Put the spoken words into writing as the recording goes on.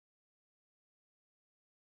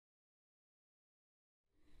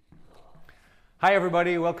Hi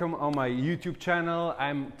everybody, welcome on my YouTube channel.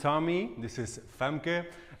 I'm Tommy, this is Femke,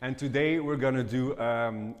 and today we're gonna do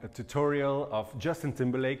a tutorial of Justin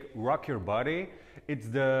Timberlake, Rock Your Body. It's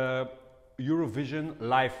the Eurovision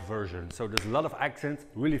live version, so there's a lot of accents,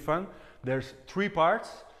 really fun. There's 3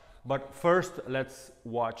 parts, but first let's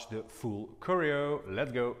watch the full choreo.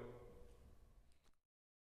 Let's go.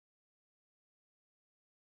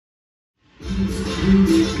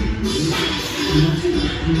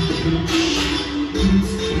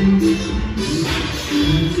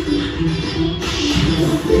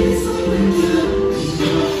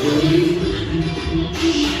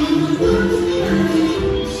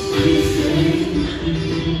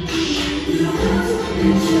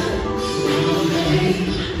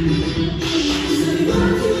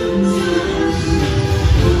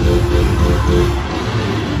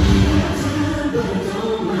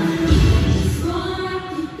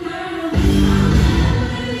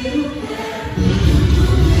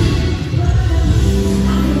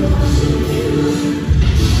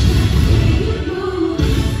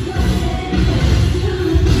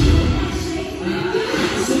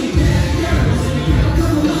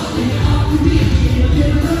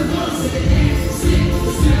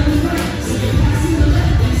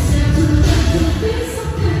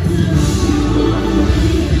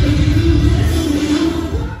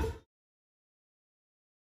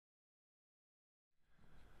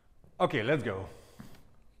 Okay, let's go.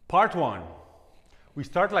 Part 1. We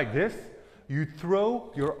start like this. You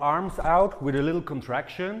throw your arms out with a little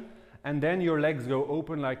contraction, and then your legs go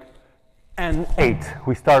open like N8.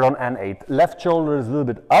 We start on N8. Left shoulder is a little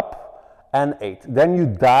bit up, N8. Then you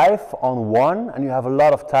dive on 1, and you have a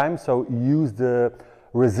lot of time, so use the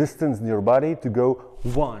resistance in your body to go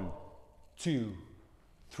 1, 2,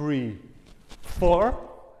 3, 4.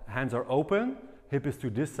 Hands are open, hip is to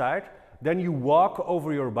this side. Then you walk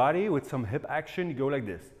over your body with some hip action. You go like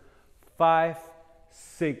this. 5,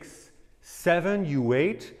 6, 7, you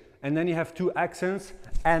wait, and then you have 2 accents,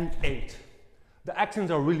 and 8. The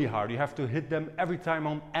accents are really hard. You have to hit them every time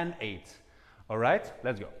on N8. All right,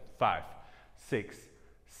 let's go. 5, 6,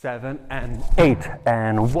 7, and 8.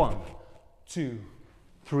 And 1, 2,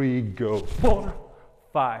 3, go. 4,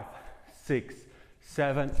 5, 6,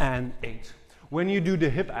 7, and 8. When you do the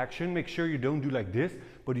hip action, make sure you don't do like this,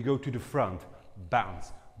 but you go to the front.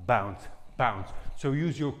 Bounce, bounce, bounce. So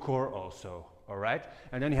use your core also, all right?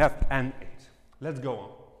 And then you have N8. Let's go on.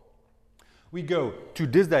 We go to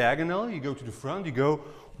this diagonal, you go to the front, you go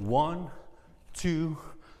 1, 2,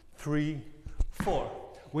 3, 4.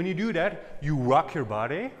 When you do that, you rock your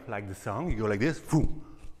body, like the song, you go like this, boom,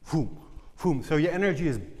 boom, boom. So your energy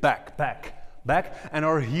is back, back, back, and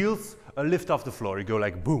our heels lift off the floor. You go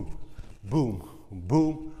like boom, boom,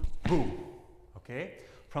 boom, boom. Okay?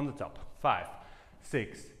 From the top. 5,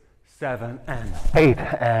 6, 7, and 8.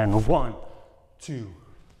 And 1, 2,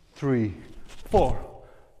 3, 4,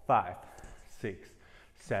 5, 6,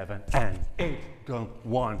 7, and 8. Go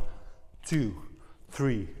 1, 2,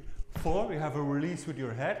 3, 4. You have a release with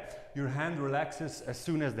your head. Your hand relaxes as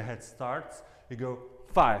soon as the head starts. You go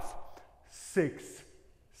 5, 6,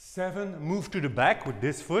 7. Move to the back with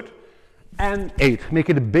this foot. And 8. Make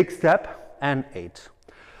it a big step. And 8.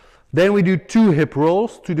 Then we do 2 hip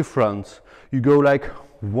rolls to the front. You go like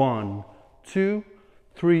 1, 2,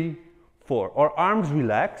 3, 4. Our arms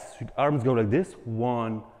relax. Arms go like this.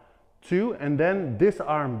 1, 2. And then this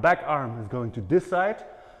arm, back arm is going to this side.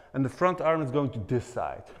 And the front arm is going to this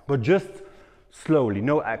side. But just slowly,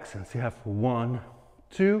 no accents. You have 1,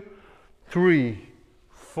 2, 3,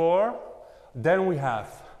 4. Then we have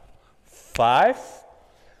 5,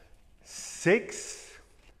 6,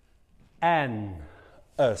 and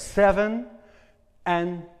 7,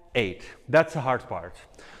 and 8. That's the hard part.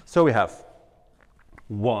 So we have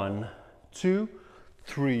 1, 2,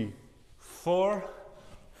 3, 4,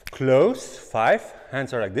 close, 5,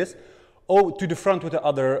 hands are like this. Oh, to the front with the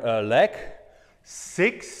other leg,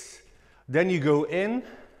 6, then you go in,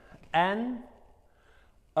 and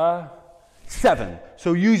 7.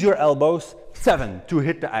 So use your elbows, 7 to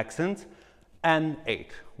hit the accent, and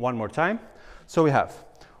 8. One more time. So we have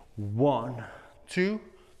 1, 2,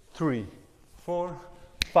 3, 4,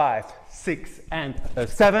 5, 6, and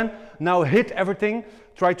 7. Now hit everything.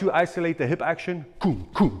 Try to isolate the hip action. Koom,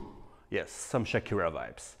 koom. Yes, some Shakira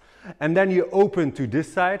vibes. And then you open to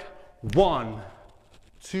this side. 1,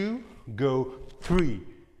 2, go 3,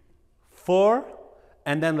 4.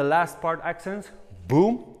 And then the last part accents.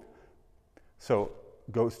 Boom. So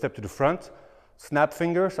go step to the front. Snap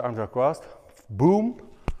fingers, arms are crossed. Boom,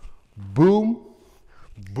 boom,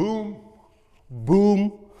 boom,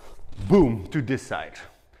 boom, boom to this side.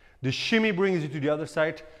 The shimmy brings you to the other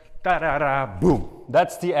side, ta-ra-ra, boom.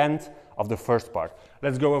 That's the end of the first part.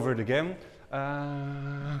 Let's go over it again.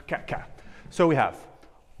 Ka-ka. So we have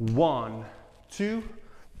 1, 2,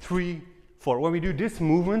 3, 4. When we do this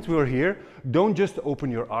movement, we're here. Don't just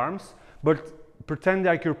open your arms, but pretend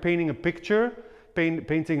like you're painting a picture,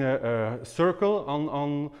 painting a circle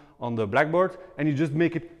on the blackboard, and you just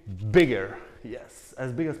make it bigger. Yes,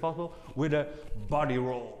 as big as possible with a body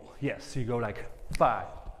roll. Yes, you go like 5,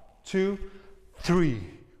 2, 3,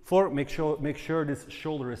 4. Make sure this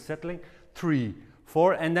shoulder is settling. 3,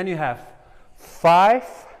 4, and then you have 5,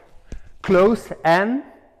 close, and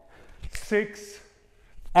 6,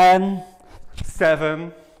 and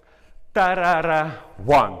 7, ta-ra-ra,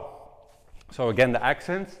 1. So again, the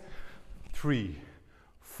accents. 3,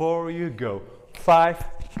 4, you go. 5,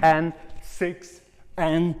 and 6,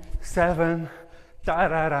 and 7,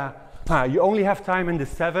 ta-ra-ra. You only have time in the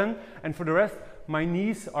 7, and for the rest, our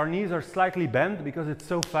knees are slightly bent because it's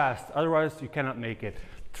so fast. Otherwise, you cannot make it.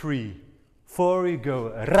 3, 4, you go.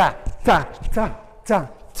 Ra, ta, ta, ta,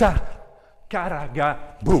 ta,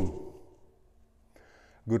 karaga, boom.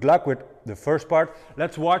 Good luck with the first part.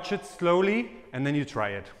 Let's watch it slowly, and then you try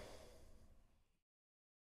it.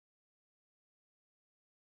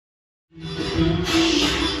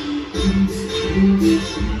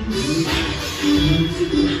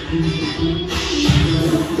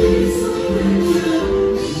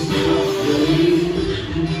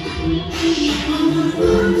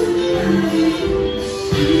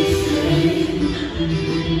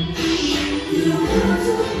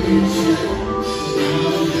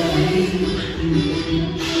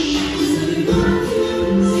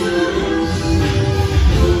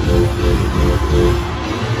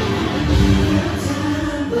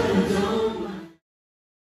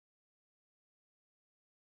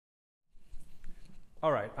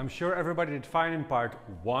 All right, I'm sure everybody did fine in part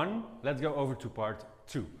 1. Let's go over to part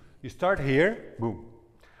 2. You start here, boom.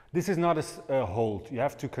 This is not a hold. You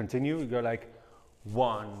have to continue. You go like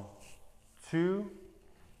 1, 2,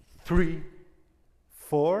 3,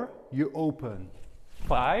 4. You open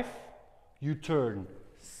 5. You turn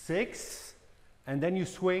 6, and then you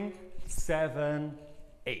swing 7,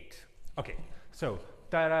 8. Okay, so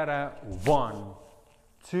ta-ra-ra, 1,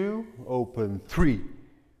 2, open 3.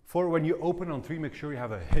 4, when you open on 3, make sure you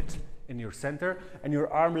have a hit in your center, and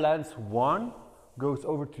your arm lands 1, goes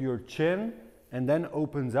over to your chin, and then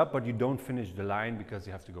opens up, but you don't finish the line because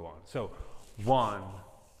you have to go on. So 1,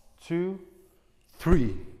 2,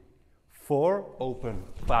 3, 4, open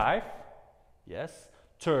 5, yes,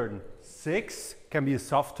 turn 6, can be a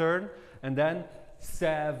soft turn, and then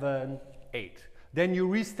 7, 8. Then you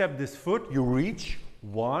re-step this foot, you reach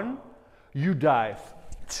 1, you dive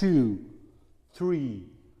 2, 3,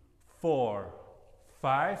 4,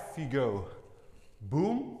 5, you go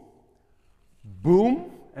boom,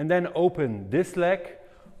 boom, and then open this leg,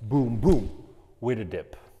 boom, boom, with a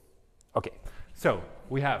dip. Okay, so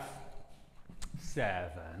we have 7,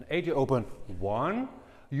 8, you open 1,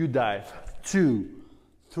 you dive 2,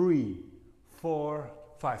 3, 4,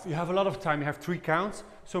 5. You have a lot of time, you have 3 counts,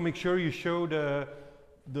 so make sure you show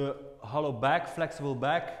the hollow back, flexible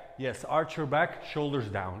back. Yes, arch your back, shoulders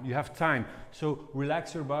down. You have time, so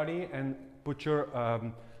relax your body and put your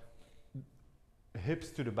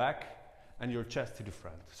hips to the back and your chest to the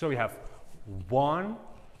front. So we have 1,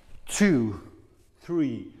 2,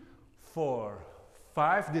 3, 4,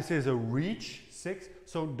 5. This is a reach, 6.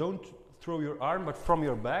 So don't throw your arm, but from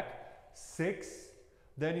your back, 6.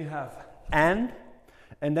 Then you have and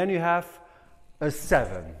then you have a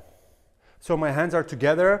 7. So my hands are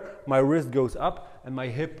together, my wrist goes up, and my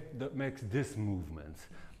hip makes this movement.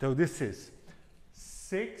 So this is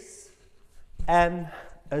 6 and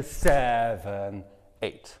a 7,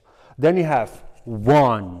 8. Then you have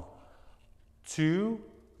 1, 2,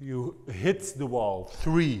 you hit the wall,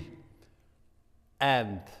 3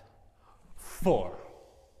 and 4.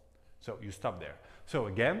 So you stop there. So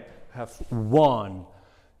again, have 1,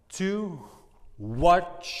 2,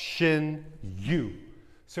 watching you.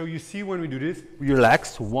 So you see when we do this, we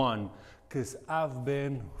relax, 1, because I've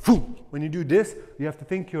been, boom. When you do this, you have to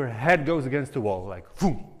think your head goes against the wall, like,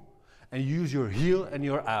 boom. And you use your heel and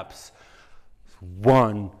your abs.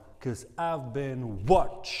 1, because I've been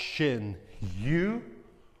watching you.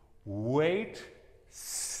 Wait,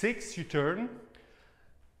 6, you turn.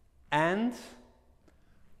 And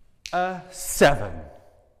a 7,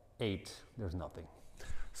 8, there's nothing.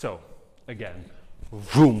 So, again,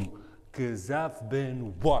 boom. Cause I've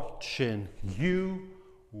been watching you,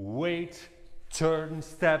 wait, turn,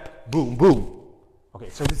 step, boom, boom. Okay,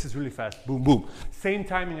 so this is really fast, boom, boom. Same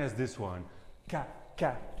timing as this one, ka,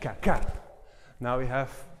 ka, ka, ka. Now we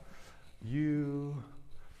have you,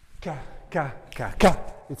 ka, ka, ka, ka.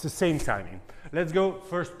 It's the same timing. Let's go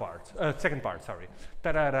first part, second part, sorry.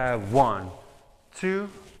 Ta-da-da, 1, 2,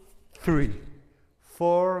 3,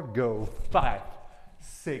 4, go. 5,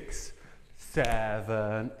 6,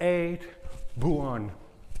 7, 8. 1,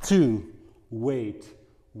 2, wait,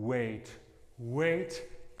 wait, wait.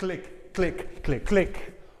 Click, click, click,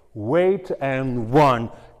 click. Wait and 1,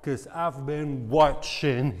 because I've been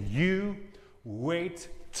watching you. Wait,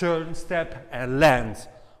 turn, step, and land.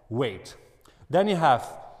 Wait. Then you have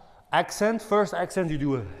accent. First accent, you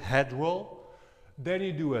do a head roll. Then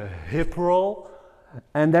you do a hip roll.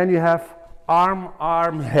 And then you have arm,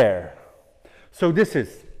 arm, hair. So this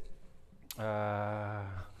is,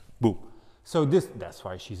 boom. So this, that's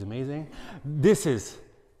why she's amazing. This is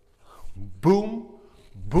boom,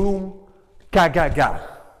 boom, ga, ga, ga.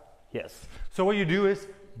 Yes. So what you do is,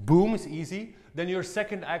 boom is easy. Then your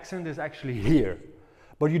second accent is actually here.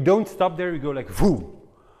 But you don't stop there, you go like boom.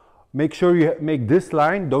 Make sure you make this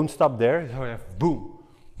line, don't stop there. So you have boom,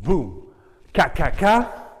 boom, ka, ka,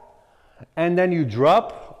 ka. And then you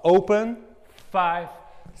drop, open, 5,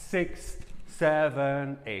 6,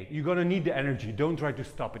 7, 8. You're gonna need the energy, don't try to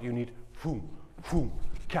stop it. You need boom, boom,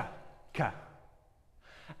 ka, ka.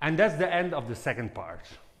 And that's the end of the second part.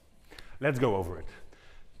 Let's go over it.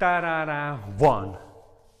 Ta-da-da, 1,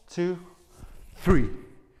 2, 3,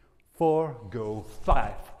 4, go.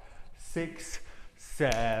 5, 6,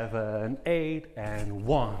 7, 8, and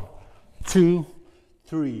 1, 2,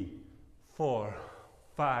 3, 4,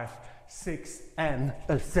 5, 6, and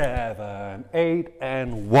 7, 8,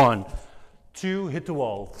 and 1, 2, hit the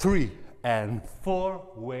wall, 3, and 4,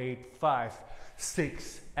 wait, 5,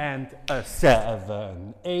 6, and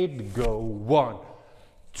 7, 8, go. 1,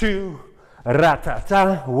 2,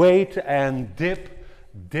 ratata, wait, and dip,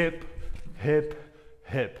 dip, hip,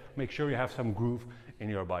 hip. Make sure you have some groove in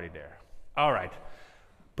your body there. All right,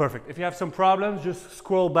 perfect. If you have some problems, just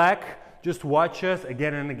scroll back, just watch us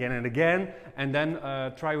again and again and again, and then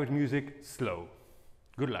try with music slow.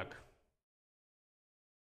 Good luck.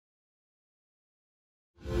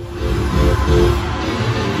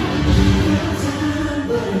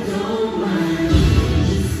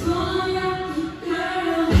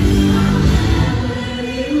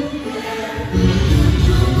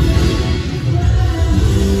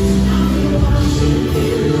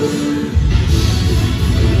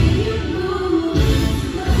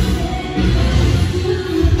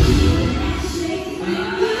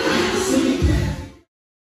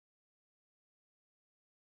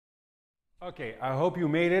 Okay, I hope you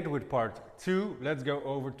made it with part 2. Let's go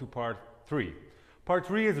over to part 3. Part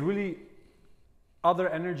 3 is really other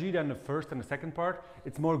energy than the first and the second part.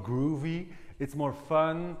 It's more groovy, it's more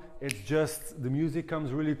fun, it's just the music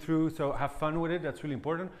comes really through, so have fun with it, that's really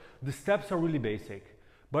important. The steps are really basic,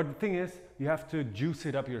 but the thing is, you have to juice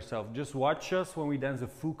it up yourself. Just watch us when we dance a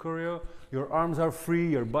full choreo. Your arms are free,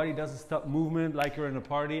 your body doesn't stop movement like you're in a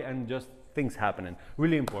party, and just things happening.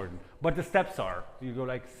 Really important. But the steps are, you go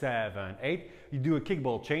like 7, 8, you do a kick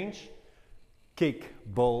ball change, kick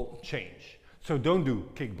ball change. So don't do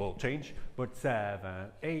kick ball change, but 7,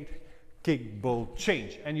 8, kick ball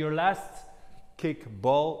change. And your last kick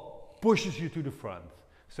ball pushes you to the front.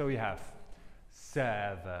 So you have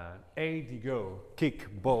 7, 8, you go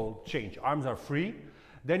kick ball change. Arms are free.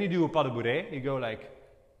 Then you do a pas de bourrée. You go like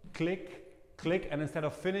click, click, and instead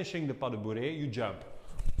of finishing the pas de bourrée, you jump.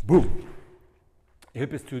 Boom.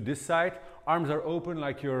 Hip is to this side, arms are open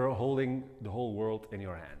like you're holding the whole world in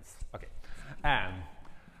your hands. Okay, and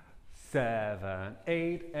 7,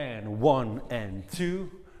 8, and 1, and 2,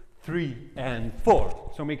 3, and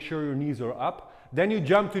 4. So make sure your knees are up. Then you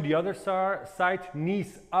jump to the other side,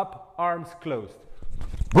 knees up, arms closed.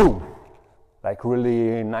 Boom. Like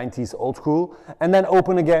really 90s old school. And then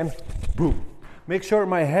open again. Boom. Make sure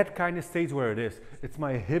my head kind of stays where it is. It's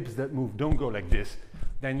my hips that move. Don't go like this.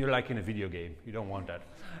 Then you're like in a video game. You don't want that.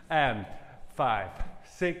 And 5,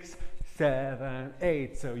 6, 7,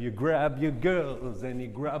 8. So you grab your girls and you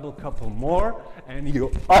grab a couple more and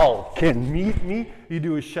you all can meet me. You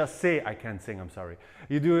do a chassé. I can't sing, I'm sorry.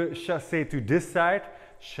 You do a chassé to this side.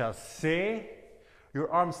 Chassé.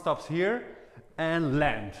 Your arm stops here and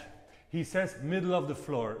land. He says middle of the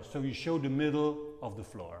floor. So you show the middle of the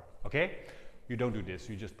floor. Okay? You don't do this.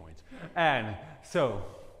 You just point. And so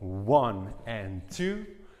 1 and 2,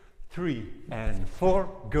 3 and 4,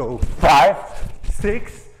 go 5,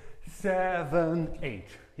 6, 7, 8.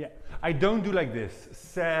 Yeah, I don't do like this,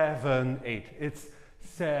 7, 8. It's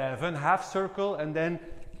 7, half circle, and then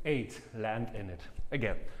 8, land in it.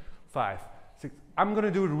 Again, 5, 6. I'm gonna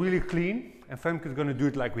do it really clean, and Femke is gonna do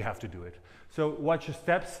it like we have to do it. So watch your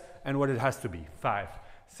steps and what it has to be. 5,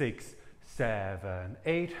 6, 7,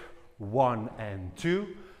 8. 1 and 2,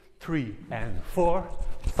 3 and 4,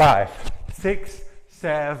 5, 6,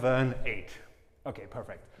 7, 8. Okay,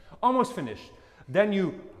 perfect. Almost finished. Then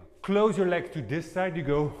you close your leg to this side, you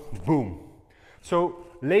go boom. So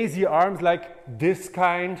lazy arms like this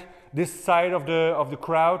kind, this side of the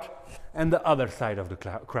crowd and the other side of the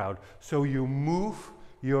crowd. So you move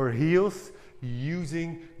your heels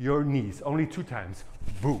using your knees, only 2 times.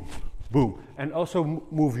 Boom, boom. And also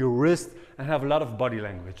move your wrist and have a lot of body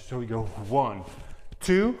language. So we go 1,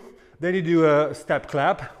 2, then you do a step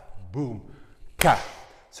clap, boom, ka.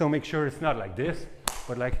 So make sure it's not like this,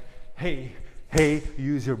 but like, hey, hey,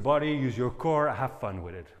 use your body, use your core, have fun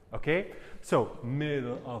with it, okay? So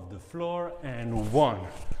middle of the floor and 1,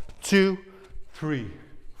 2, 3,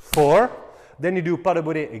 4. Then you do pas de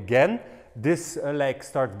bourrée again. This leg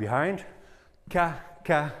starts behind, ka,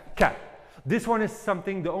 ka, ka. This one is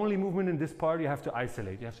something, the only movement in this part you have to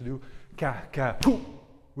isolate. You have to do ka, ka, poo.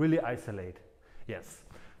 Really isolate. Yes.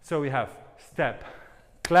 So we have step,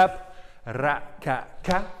 clap, ra, ka,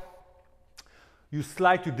 ka. You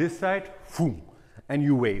slide to this side, boom, and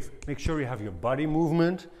you wave. Make sure you have your body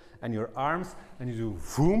movement and your arms, and you do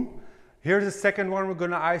boom. Here's the second one we're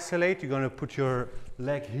gonna isolate. You're gonna put your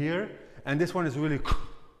leg here, and this one is really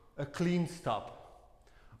a clean stop.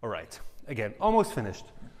 All right, again, almost finished.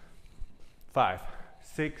 5,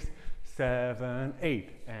 6, 7,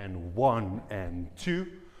 8, and 1 and 2,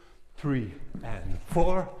 3 and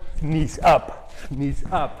 4. Knees up,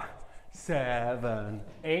 7,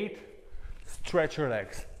 8. Stretch your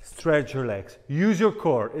legs, stretch your legs. Use your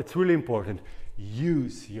core, it's really important.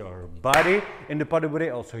 Use your body. In the pas de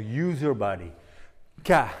bourrée also, use your body.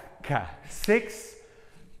 Ka, ka. 6,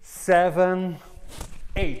 7,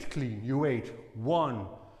 8. Clean, you wait. 1,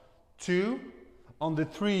 2. On the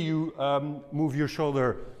 3, you move your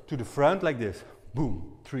shoulder to the front like this.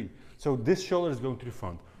 Boom, 3. So this shoulder is going to the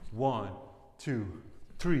front. 1, 2,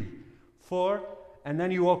 3, 4. And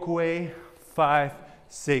then you walk away. 5,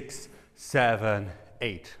 6, 7,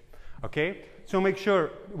 8. Okay? So make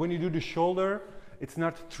sure when you do the shoulder, it's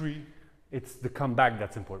not 3, it's the comeback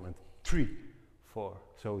that's important. 3, 4.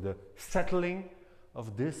 So the settling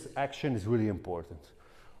of this action is really important.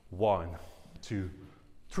 1, 2,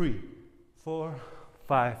 3, 4,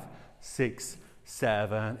 5, 6,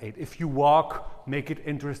 7, 8. If you walk, make it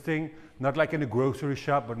interesting, not like in a grocery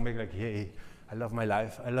shop, but make like, hey, I love my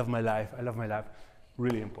life, I love my life, I love my life.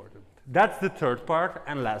 Really important. That's the third part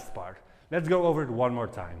and last part. Let's go over it one more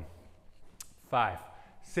time. 5,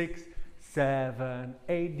 6, 7,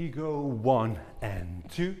 8. You go 1 and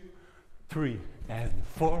 2, 3 and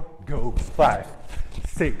 4. Go 5,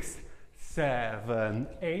 6, 7,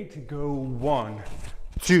 8. Go 1,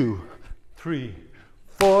 2, 3,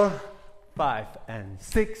 4, 5 and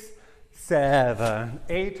 6, 7,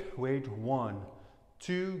 8. Wait, 1,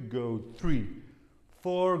 2. Go 3,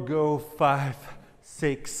 4. Go 5,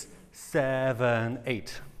 6, 7,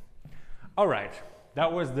 8. All right,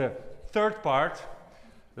 that was the third part.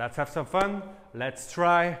 Let's have some fun. Let's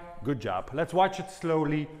try. Good job. Let's watch it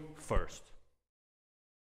slowly first.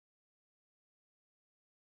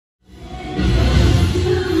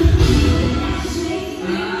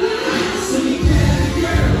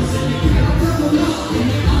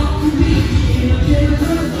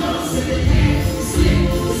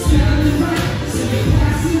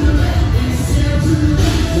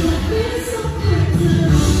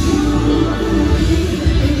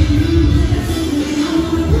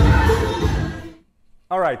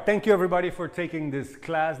 Alright, thank you everybody for taking this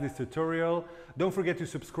class, this tutorial. Don't forget to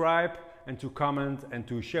subscribe and to comment and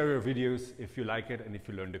to share your videos if you like it and if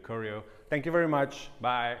you learned the choreo. Thank you very much.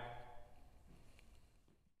 Bye.